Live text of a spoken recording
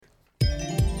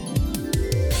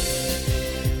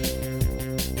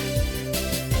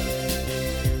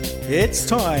It's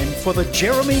time for the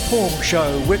Jeremy Pual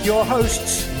Show with your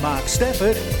hosts, Mark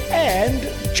Stafford and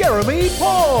Jeremy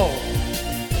Pual.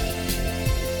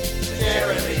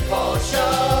 Jeremy Pual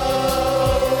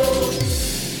Show.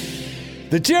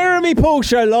 The Jeremy Pual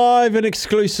Show, live and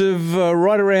exclusive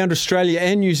right around Australia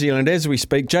and New Zealand as we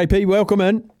speak. JP, welcome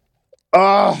in.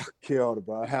 Oh, kia ora,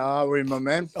 bro. How are we, my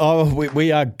man? Oh,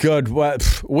 we are good.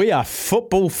 We are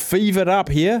football fevered up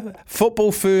here.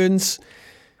 Football ferns.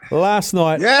 Last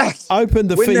night, opened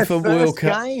the FIFA World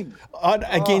Cup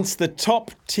against the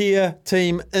top tier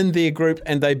team in their group,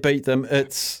 and they beat them.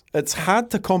 It's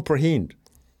hard to comprehend.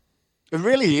 It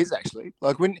really is, actually.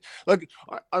 I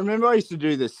remember I used to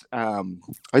do this. I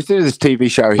used to do this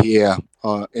TV show here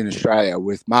in Australia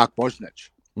with Mark Bosnich.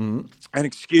 Mm-hmm. And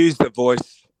excuse the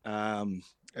voice,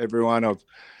 everyone. Of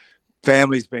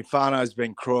family's been Fano's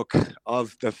been crook.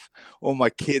 All my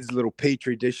kids' little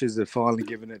petri dishes have finally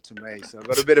given it to me. So I've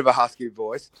got a bit of a husky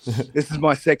voice. This is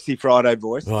my sexy Friday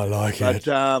voice. I like it.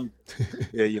 Yeah,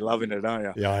 you're loving it, aren't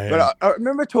you? Yeah, I am. But I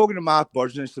remember talking to Mark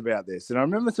Bosnich about this, and I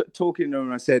remember talking to him,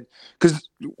 and I said, because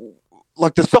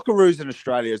like the Socceroos in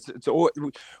Australia,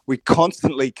 we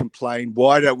constantly complain,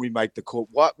 why don't we make the call?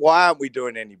 Why aren't we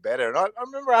doing any better? And I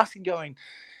remember asking, going,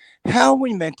 how are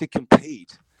we meant to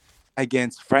compete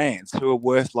against France, who are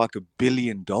worth like $1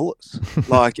 billion?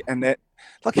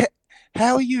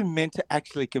 How are you meant to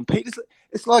actually compete?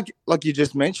 It's like you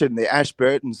just mentioned, the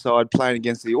Ashburton side playing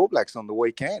against the All Blacks on the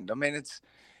weekend. I mean,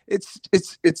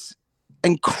 it's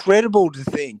incredible to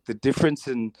think the difference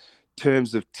in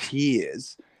terms of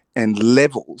tiers and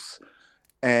levels,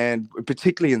 and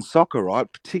particularly in soccer,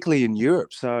 right? Particularly in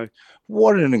Europe. So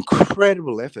what an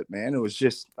incredible effort, man. It was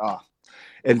just,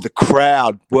 and the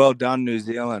crowd, well done, New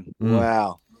Zealand.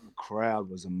 Wow. The crowd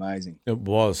was amazing. It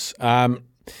was. I'm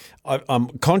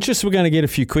conscious we're going to get a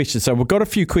few questions. So we've got a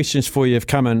few questions for you have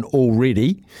come in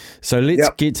already. So let's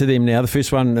get to them now. The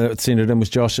first one that sent it in was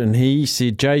Josh, and he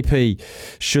said, JP,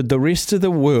 should the rest of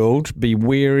the world be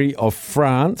wary of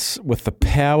France with the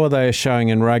power they are showing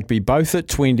in rugby, both at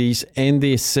 20s and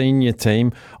their senior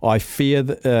team? I fear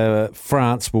that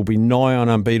France will be nigh on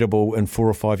unbeatable in 4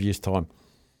 or 5 years' time.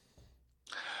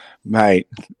 Mate,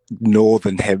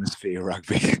 Northern Hemisphere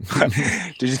rugby.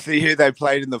 Did you see who they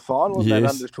played in the final? Yes.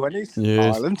 That under-20s?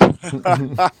 Yes. Ireland.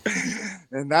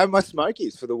 And they're my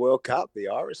Smokies for the World Cup, the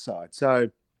Irish side.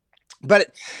 So,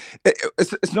 but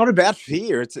it's not about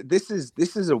fear. This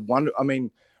is a wonder. I mean,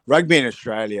 rugby in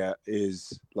Australia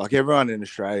is, like, everyone in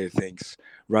Australia thinks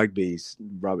rugby's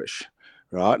rubbish,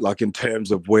 right? Like, in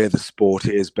terms of where the sport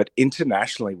is, but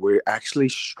internationally, we're actually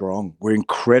strong. We're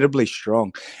incredibly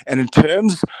strong. And in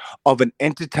terms of an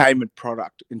entertainment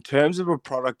product, in terms of a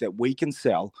product that we can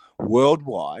sell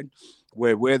worldwide,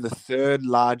 where we're the third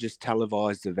largest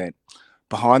televised event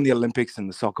behind the Olympics and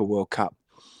the Soccer World Cup.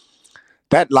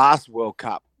 That last World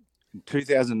Cup in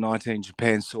 2019,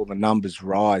 Japan saw the numbers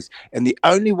rise. And the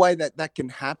only way that can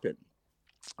happen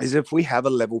is if we have a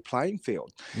level playing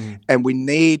field. And we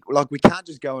can't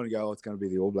just go and go, oh, it's going to be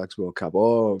the All Blacks World Cup.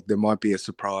 Oh, there might be a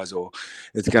surprise, or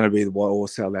it's going to be the or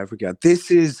South Africa.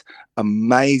 This is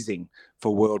amazing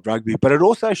for World Rugby, but it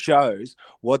also shows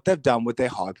what they've done with their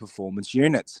high performance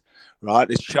units, right?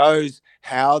 It shows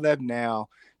how they've now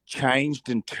changed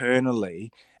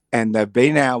internally, and they've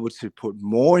been able to put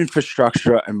more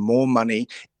infrastructure and more money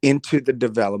into the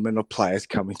development of players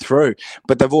coming through.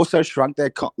 But they've also shrunk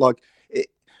their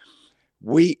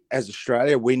we, as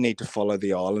Australia, we need to follow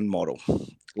the island model.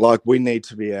 Like, we need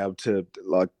to be able to,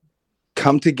 like,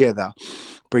 come together,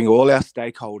 bring all our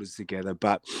stakeholders together.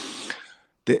 But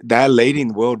they're leading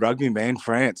the World Rugby, man,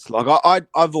 France. Like,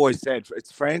 I've always said,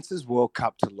 it's France's World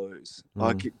Cup to lose.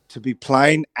 Like, to be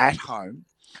playing at home.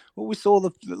 Well, we saw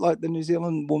the New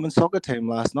Zealand women's soccer team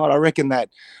last night. I reckon that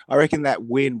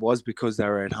win was because they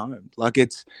were at home. Like,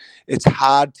 it's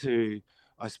hard to,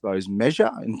 I suppose, measure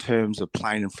in terms of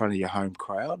playing in front of your home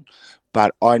crowd.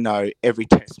 But I know every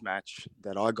test match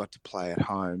that I got to play at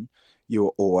home, you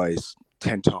were always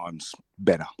 10 times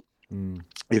better,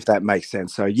 if that makes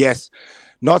sense. So, yes,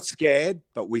 not scared,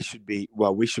 but we should be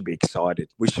excited.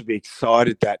 We should be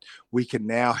excited that we can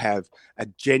now have a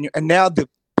genuine, and now the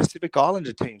Pacific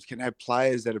Islander teams can have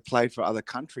players that have played for other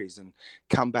countries and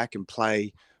come back and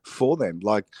play for them.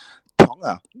 Like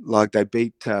Tonga, like they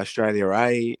beat Australia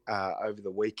A over the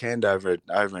weekend over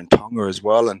in Tonga as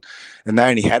well, and they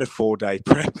only had a 4-day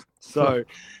prep. So,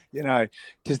 to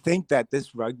think that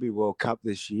this Rugby World Cup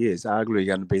this year is arguably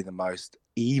going to be the most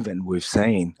even we've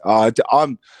seen.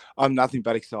 I'm nothing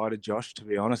but excited, Josh, to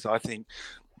be honest. I think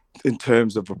in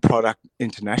terms of a product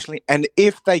internationally, and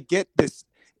if they get this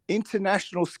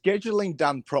international scheduling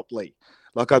done properly,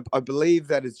 Like I believe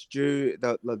that it's due.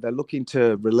 They're looking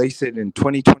to release it in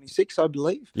 2026, I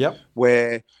believe. Yep.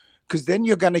 Because then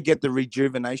you're going to get the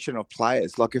rejuvenation of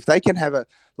players. Like if they can have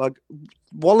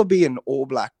Wallaby and All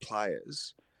Black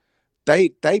players,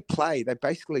 they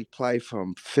basically play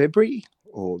from February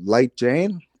or late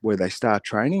Jan where they start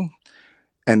training,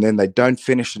 and then they don't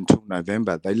finish until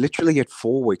November. They literally get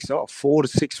 4 weeks off, 4 to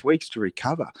 6 weeks to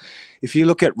recover. If you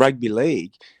look at rugby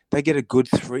league, they get a good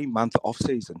 3 month off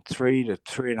season, 3 to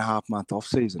 3.5 month off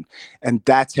season. And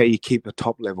that's how you keep a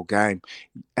top level game,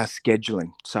 our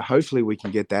scheduling. So hopefully we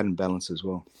can get that in balance as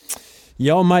well.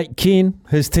 Your mate Ken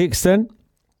has texted in.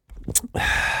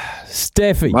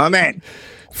 Staffy. My man.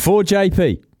 For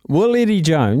JP, will Eddie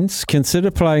Jones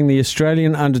consider playing the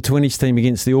Australian under-20s team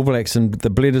against the All Blacks in the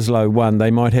Bledisloe one?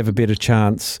 They might have a better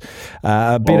chance,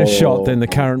 a better shot than the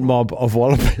current mob of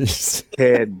Wallabies.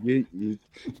 Ken, you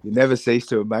never cease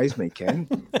to amaze me, Ken,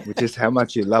 which is how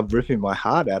much you love ripping my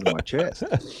heart out of my chest.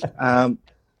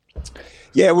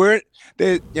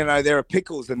 There are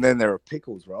pickles and then there are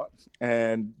pickles, right?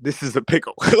 And this is a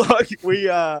pickle.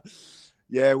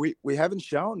 We haven't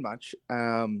shown much.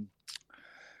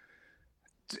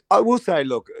 I will say,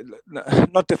 look,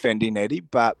 not defending Eddie,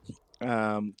 but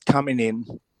coming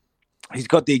in, he's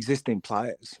got the existing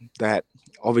players that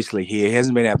obviously he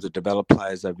hasn't been able to develop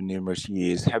players over numerous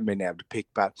years, haven't been able to pick.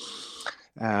 But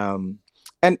and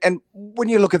when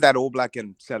you look at that All Black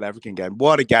and South African game,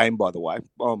 what a game, by the way.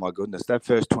 Oh, my goodness, that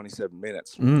first 27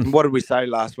 minutes. And what did we say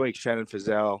last week? Shannon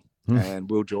Frizell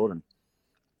and Will Jordan.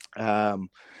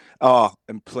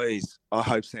 And please, I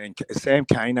hope Sam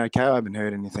Kane okay? I haven't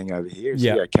heard anything over here. Is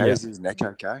he okay? Yeah. Is his neck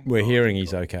okay? We're hearing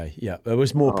he's okay. Yeah, it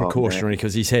was more precautionary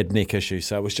because he's had neck issues,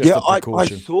 so it was just a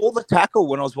precaution. I saw the tackle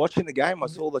when I was watching the game. I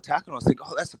saw the tackle and I was thinking,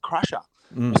 that's a crusher.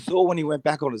 I saw when he went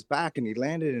back on his back and he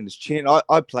landed in his chin.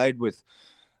 I played with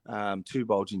 2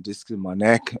 bulging discs in my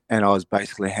neck, and I was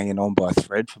basically hanging on by a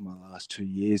thread for my last 2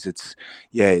 years. It's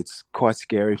quite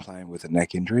scary playing with a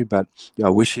neck injury, but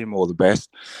I wish him all the best.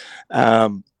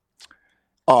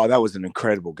 That was an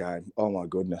incredible game. Oh, my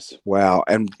goodness. Wow.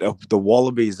 And the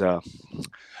Wallabies are...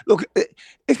 Look,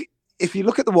 if you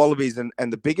look at the Wallabies and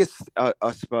the biggest,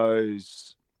 I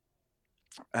suppose,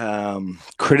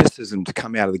 criticism to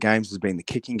come out of the games has been the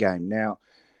kicking game. Now,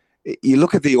 you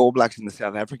look at the All Blacks in the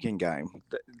South African game,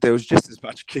 there was just as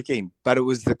much kicking, but it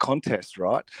was the contest,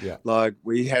 right? Yeah. Like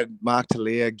we had Mark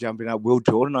Talia jumping up. Will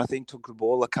Jordan, I think, took the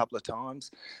ball a couple of times.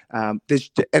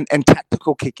 There's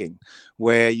tactical kicking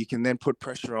where you can then put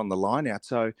pressure on the line out.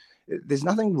 So there's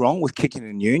nothing wrong with kicking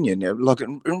in union. Like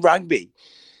in rugby,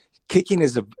 kicking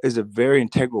is a very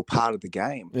integral part of the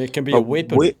game. It can be a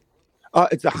weapon.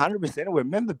 It's 100%. I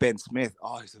remember Ben Smith.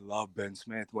 I used to love Ben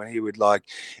Smith when he would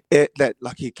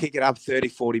he'd kick it up 30,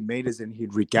 40 meters and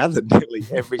he'd regather nearly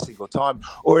every single time,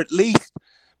 or at least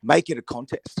make it a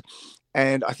contest.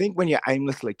 And I think when you're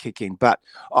aimlessly kicking, but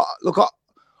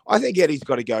I think Eddie's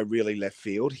got to go really left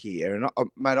field here. And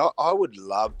mate, I would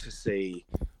love to see.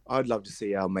 I'd love to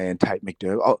see our man Tate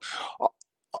McDermott.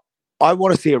 I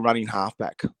want to see a running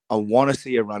halfback. I want to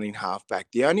see a running halfback.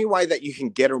 The only way that you can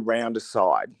get around a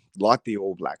side like the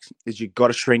All Blacks is you've got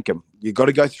to shrink them. You've got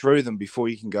to go through them before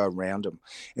you can go around them.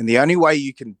 And the only way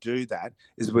you can do that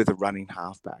is with a running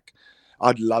halfback.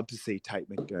 I'd love to see Tate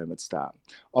McDermott start.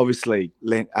 Obviously,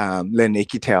 Len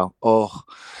Ikitau. Oh,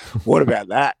 what about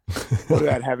that? What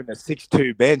about having a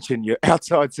 6'2" bench and your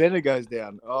outside centre goes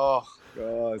down? Oh,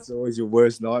 God, it's always your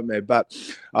worst nightmare. But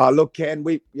look, Ken,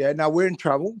 we're in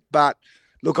trouble. But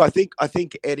look, I think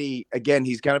Eddie, again,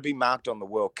 he's going to be marked on the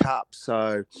World Cup.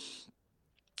 So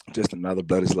just another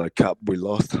Bledisloe Cup we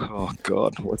lost. Oh,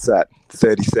 God, what's that?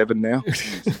 37 now?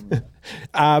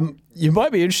 You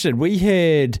might be interested. We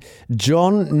had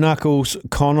John Knuckles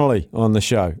Connolly on the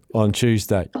show on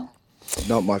Tuesday.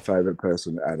 Not my favourite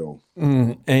person at all.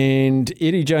 And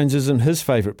Eddie Jones isn't his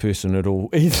favourite person at all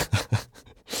either.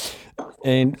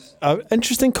 And an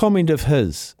interesting comment of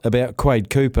his about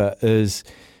Quade Cooper is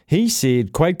he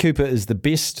said Quade Cooper is the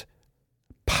best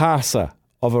passer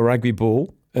of a rugby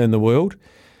ball in the world,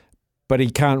 but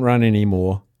he can't run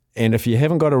anymore. And if you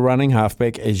haven't got a running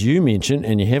halfback, as you mentioned,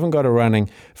 and you haven't got a running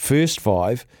first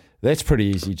five, that's pretty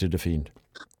easy to defend.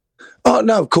 Oh,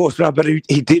 no, of course not. But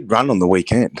he did run on the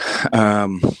weekend.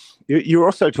 You're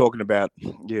also talking about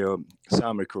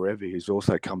Samu Karevi, who's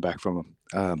also come back from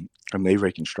a knee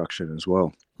reconstruction as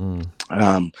well.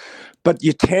 But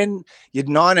your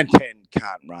 9 and 10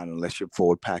 can't run unless your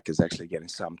forward pack is actually getting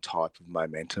some type of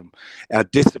momentum. Our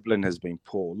discipline has been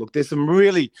poor. Look, there's some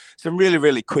really,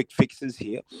 really quick fixes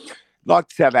here,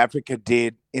 like South Africa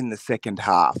did in the second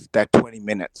half, that 20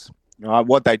 minutes. Right?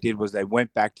 What they did was they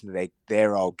went back to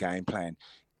their old game plan.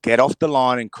 get off the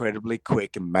line incredibly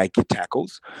quick and make your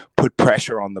tackles, put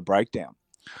pressure on the breakdown.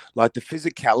 Like the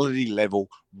physicality level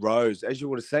rose, as you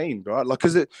would have seen, right? Like,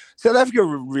 because South Africa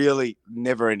were really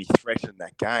never any threat in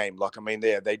that game. Like, I mean,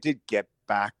 they did get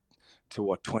back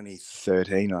to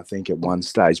 2013, I think, at one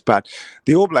stage, but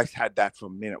the All Blacks had that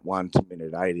from minute 1 to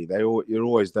minute 80. They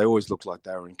always looked like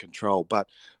they were in control, but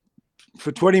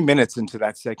for 20 minutes into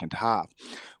that second half,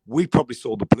 we probably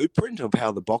saw the blueprint of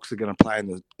how the Boks are going to play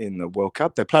in the World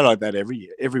Cup. They play like that every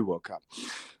year, every World Cup.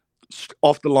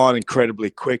 Off the line incredibly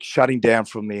quick, shutting down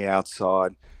from the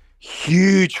outside,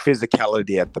 huge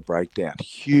physicality at the breakdown,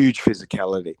 huge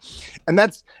physicality. And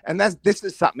this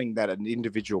is something that an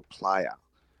individual player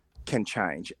can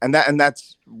change. And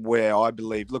that's where I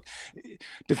believe, look,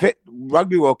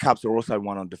 Rugby World Cups are also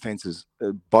won on defenses,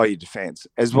 by your defense,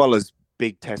 as well as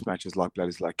big test matches like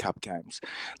Bledisloe Cup games.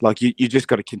 Like you just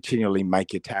got to continually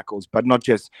make your tackles, but not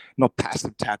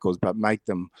passive tackles, but make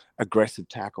them aggressive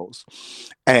tackles.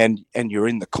 And you're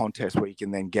in the contest where you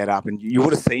can then get up. And you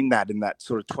would have seen that in that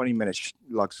sort of 20-minute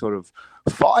sort of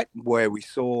fight where we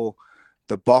saw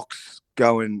the Boks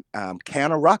go and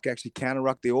counter ruck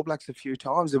the All Blacks a few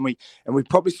times, and we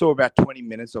probably saw about 20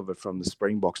 minutes of it from the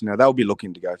Springboks. Now they'll be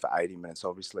looking to go for 80 minutes,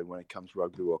 obviously, when it comes to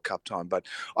Rugby World Cup time. But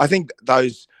I think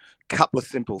those couple of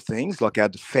simple things, like our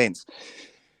defense,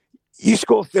 you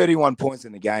score 31 points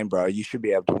in the game, bro, you should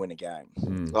be able to win a game.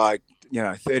 Like,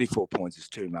 34 points is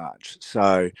too much.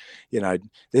 So,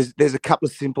 there's a couple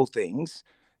of simple things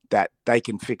that they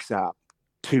can fix up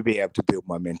to be able to build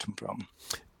momentum from.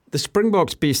 The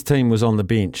Springboks' best team was on the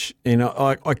bench, and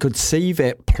I could see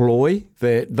that ploy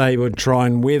that they would try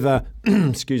and weather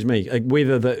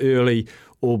the early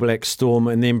All Black storm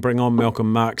and then bring on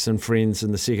Malcolm Marx and friends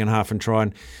in the second half and try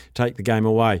and take the game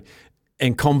away.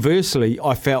 And conversely,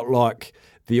 I felt like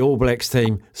the All Blacks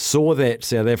team saw that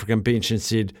South African bench and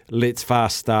said, let's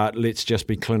fast start, let's just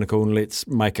be clinical and let's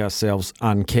make ourselves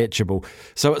uncatchable.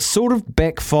 So it sort of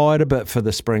backfired a bit for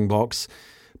the Springboks,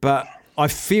 but I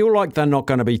feel like they're not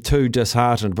going to be too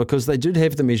disheartened because they did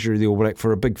have the measure of the All Black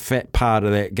for a big fat part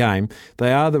of that game.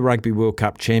 They are the Rugby World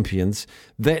Cup champions.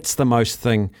 That's the most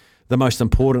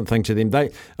important thing to them.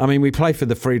 We play for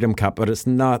the Freedom Cup, but it's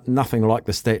nothing like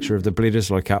the stature of the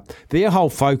Bledisloe Cup. Their whole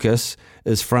focus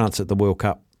is France at the World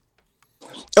Cup.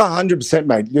 100%,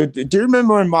 mate. Do you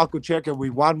remember when Michael Cheika, we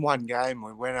won one game,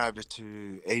 we went over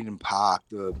to Eden Park,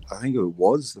 I think it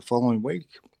was the following week,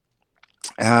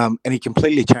 and he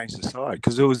completely changed the side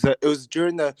because it was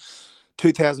during the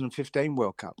 2015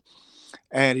 World Cup,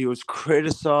 and he was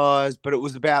criticised, but it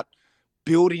was about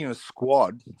building a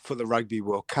squad for the Rugby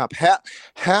World Cup.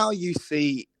 How you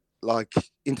see like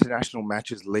international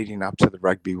matches leading up to the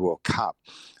Rugby World Cup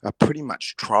are pretty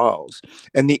much trials,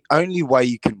 and the only way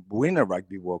you can win a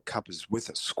Rugby World Cup is with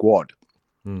a squad.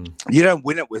 You don't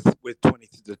win it with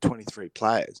 23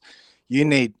 players. You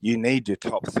need your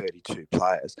top 32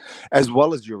 players as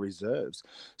well as your reserves.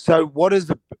 So what is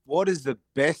the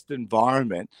best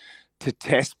environment to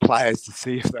test players to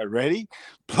see if they're ready?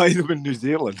 Play them in New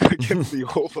Zealand against the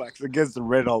All Blacks, against the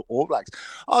Red Hot All Blacks.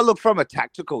 Oh, look, from a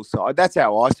tactical side, that's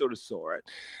how I sort of saw it.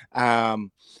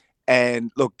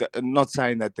 And look, I'm not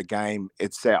saying that the game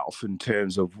itself in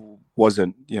terms of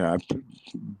wasn't,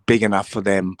 big enough for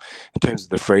them in terms of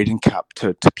the Freedom Cup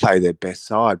to play their best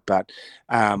side. But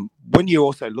when you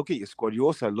also look at your squad, you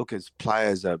also look as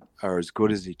players are as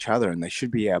good as each other and they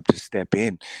should be able to step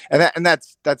in. And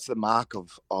that's the mark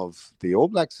of the All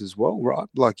Blacks as well, right?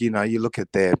 Like, you look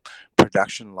at their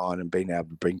production line and being able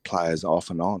to bring players off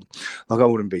and on. Like, I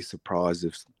wouldn't be surprised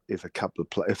if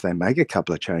they make a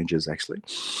couple of changes, actually,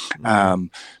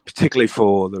 particularly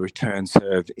for the return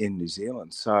serve in New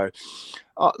Zealand. So,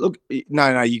 look,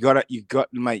 no, you got to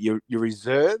make your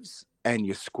reserves and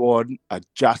your squad are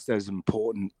just as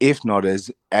important, if not as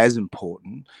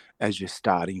important as your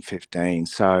starting 15.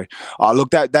 So,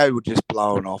 look, they were just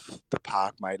blowing off the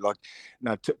park, mate. Like,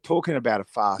 talking about a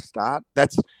fast start,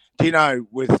 that's.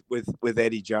 With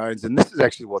Eddie Jones, and this is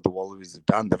actually what the Wallabies have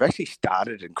done. They've actually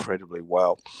started incredibly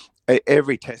well.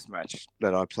 Every test match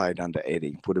that I played under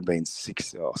Eddie would have been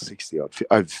 60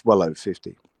 odd, well over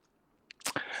 50.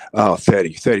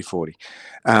 30, 40.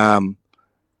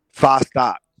 Fast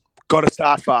start. Got to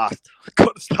start fast.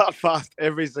 Got to start fast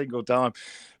every single time.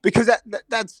 Because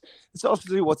it's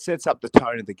obviously what sets up the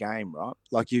tone of the game, right?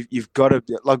 Like you've got to,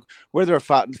 like, whether a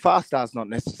fast start's not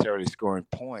necessarily scoring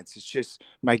points, it's just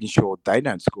making sure they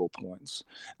don't score points.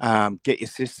 Get your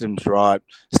systems right,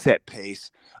 set piece.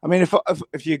 I mean,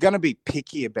 if you're going to be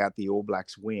picky about the All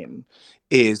Blacks win,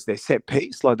 is their set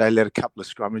piece. Like, they let a couple of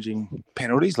scrummaging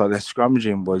penalties. Like, their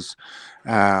scrummaging was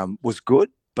good,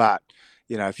 but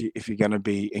if you're going to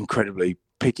be incredibly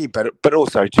picky, but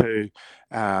also too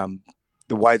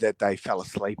the way that they fell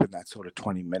asleep in that sort of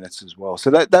 20 minutes as well. So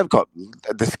they've got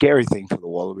the scary thing for the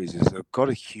Wallabies is they've got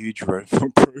a huge room for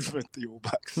improvement, the All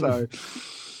Blacks. So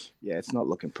yeah, it's not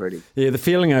looking pretty. Yeah, the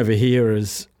feeling over here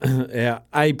is our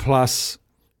A+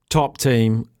 top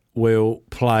team will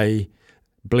play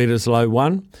Bledisloe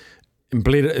 1. And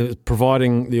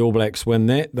providing the All Blacks win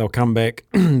that, they'll come back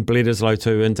Bledisloe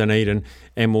 2 in Dunedin,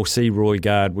 and we'll see Roy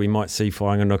Gard. We might see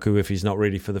Whanganuku if he's not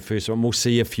ready for the first one. We'll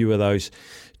see a few of those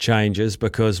changes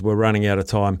because we're running out of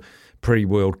time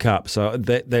pre-World Cup. So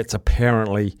that's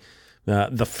apparently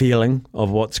the feeling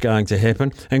of what's going to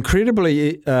happen.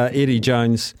 Incredibly, Eddie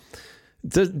Jones,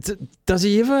 does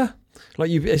he ever,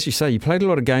 as you say, you played a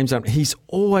lot of games up. He's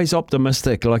always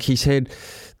optimistic. Like he's had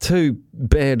 2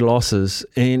 bad losses,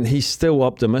 and he's still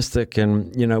optimistic.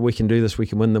 And we can do this. We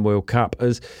can win the World Cup.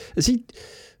 Is he?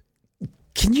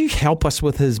 Can you help us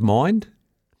with his mind?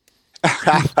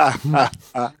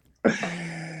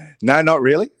 No, not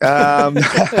really. No.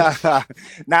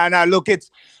 Look,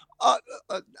 it's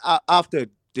after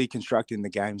deconstructing the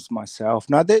games myself.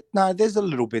 There's a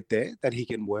little bit there that he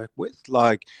can work with.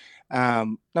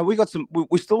 We got some.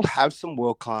 We still have some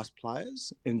world-class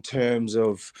players in terms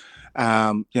of,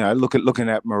 looking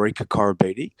at Marika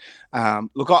Korobidi.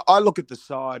 I look at the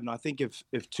side, and I think if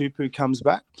Tupu comes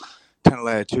back,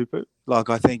 Tanalea Tupu,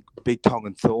 I think Big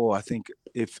Tongan Thor. I think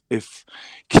if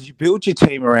because you build your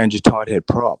team around your tight head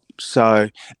prop. So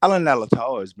Alan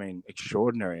Alatoa has been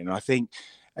extraordinary, and I think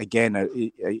again,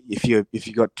 if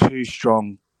you got 2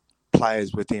 strong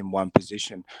players within one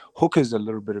position, Hooker's a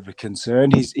little bit of a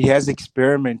concern. He has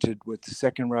experimented with the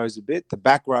second rows a bit. The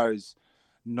back rows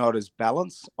not as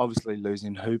balanced. Obviously,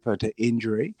 losing Hooper to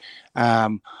injury. I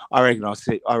reckon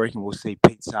we'll see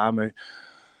Pete Samu.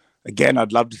 Again,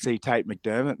 I'd love to see Tate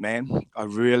McDermott, man. I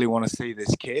really want to see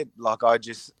this kid.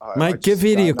 Give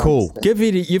Eddie a call. Give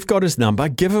Eddie, you've got his number.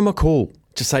 Give him a call.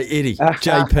 Just say, Eddie,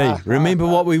 JP, remember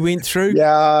what we went through?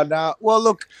 Yeah, no. Well,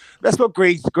 look, that's what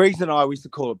Griggs and I, we used to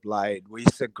call it Blade.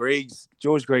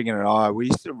 George Gregan and I, we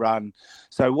used to run.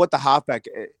 So what the halfback,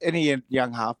 any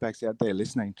young halfbacks out there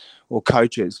listening or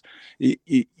coaches,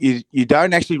 you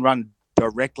don't actually run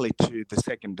directly to the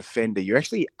second defender. You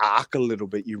actually arc a little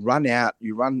bit. You run out,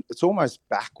 it's almost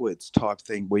backwards type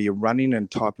thing where you're running in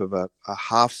type of a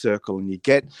half circle and you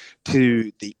get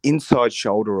to the inside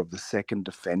shoulder of the second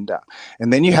defender.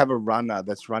 And then you have a runner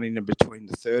that's running in between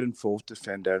the third and fourth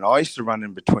defender. And I used to run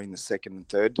in between the second and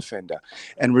third defender.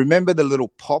 And remember the little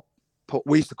pop,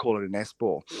 we used to call it an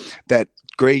S-ball, that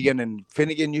Gregan and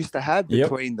Finnegan used to have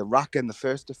between the ruck and the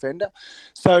first defender.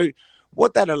 So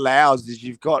what that allows is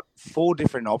you've got 4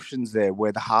 different options there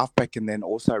where the halfback can then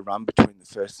also run between the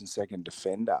first and second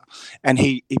defender. And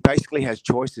he basically has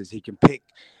choices. He can pick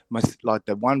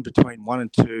the one between 1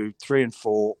 and 2, 3 and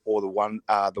 4, or the one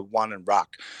and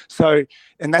ruck. So,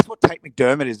 and that's what Tate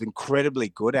McDermott is incredibly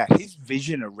good at. His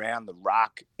vision around the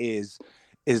ruck is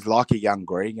like a young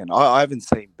Gregan. I haven't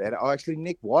seen better. Actually,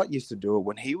 Nick White used to do it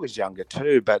when he was younger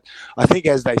too. But I think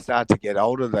as they start to get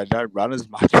older, they don't run as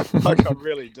much. I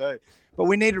really do. But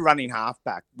we need a running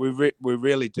halfback. We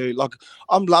really do.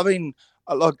 I'm loving.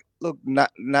 I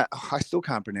still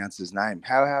can't pronounce his name.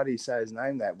 How do you say his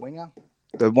name? That winger,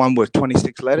 the one with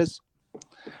 26 letters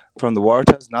from the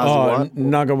Waratahs.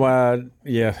 Nagawa.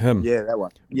 Yeah, him. Yeah, that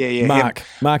one. Yeah. Mark.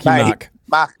 Mark.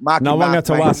 Nawanga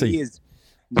Tawasi.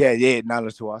 Nala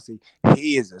Tawasi.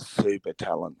 He is a super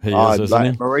talent. He is, isn't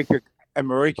he?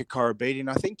 Marika Korobidi, and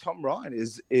I think Tom Ryan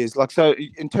is so.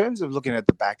 In terms of looking at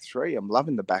the back 3, I'm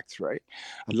loving the back 3.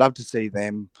 I'd love to see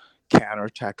them counter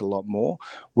attack a lot more.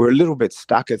 We're a little bit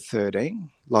stuck at 13.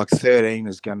 13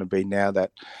 is going to be now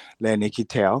that Leoniki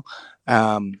Tau.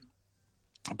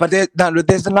 But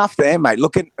there's enough there, mate.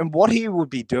 Look, and what he would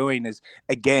be doing is,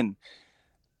 again,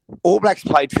 All Blacks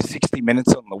played for 60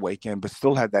 minutes on the weekend, but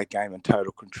still had that game in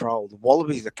total control. The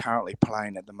Wallabies are currently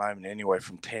playing at the moment anywhere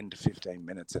from 10 to 15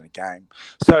 minutes in a game.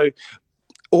 So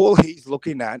all he's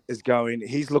looking at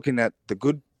he's looking at the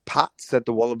good parts that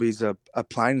the Wallabies are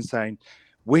playing and saying,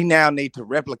 we now need to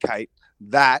replicate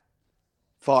that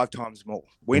 5 times more.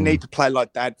 We need to play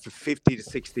like that for 50 to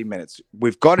 60 minutes.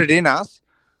 We've got it in us.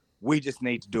 We just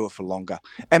need to do it for longer.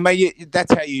 And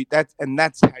that's how you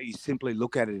simply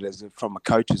look at it from a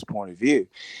coach's point of view,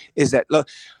 is that, look,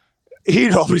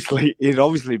 he'd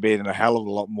obviously been in a hell of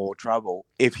a lot more trouble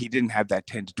if he didn't have that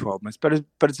 10 to 12 minutes. But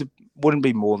it wouldn't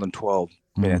be more than 12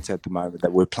 minutes at the moment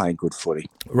that we're playing good footy.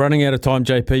 Running out of time,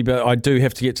 JP, but I do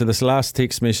have to get to this last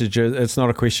text message. It's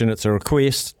not a question, it's a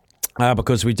request.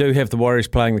 because we do have the Warriors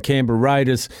playing the Canberra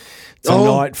Raiders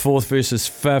tonight, 4th versus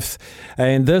 5th.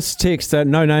 And this text,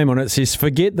 no name on it, says,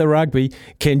 forget the rugby.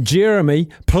 Can Jeremy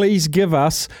please give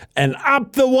us an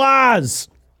up the waz?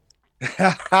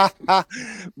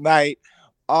 Mate,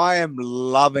 I am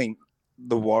loving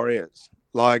the Warriors.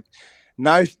 Like,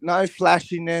 no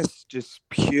flashiness, just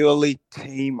purely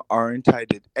team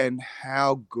orientated. And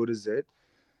how good is it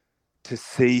to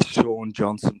see Sean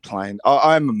Johnson playing?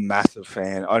 I'm a massive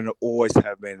fan. I always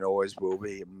have been and always will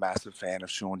be a massive fan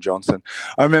of Sean Johnson.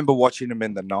 I remember watching him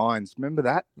in the Nines. Remember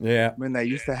that? Yeah. When they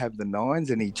used to have the Nines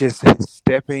and he just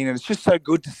stepping, and it's just so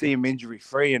good to see him injury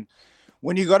free. And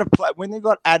when you got to play, when they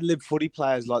got ad lib footy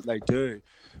players like they do,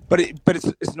 but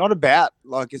it's not about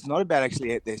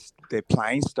actually their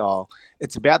playing style.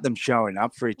 It's about them showing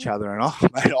up for each other. And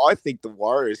mate, I think the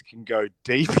Warriors can go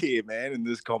deep here, man, in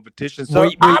this competition. So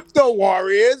up the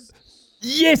Warriors.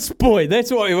 Yes, boy,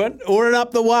 that's what we want. Or an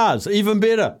up the waz, even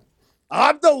better.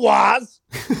 Up the waz.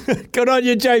 Good on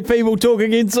you, JP. We'll talk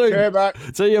again soon. Yeah, mate.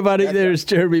 See you, buddy. There's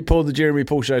Jeremy Pual, the Jeremy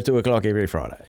Pual Show, 2:00 every Friday.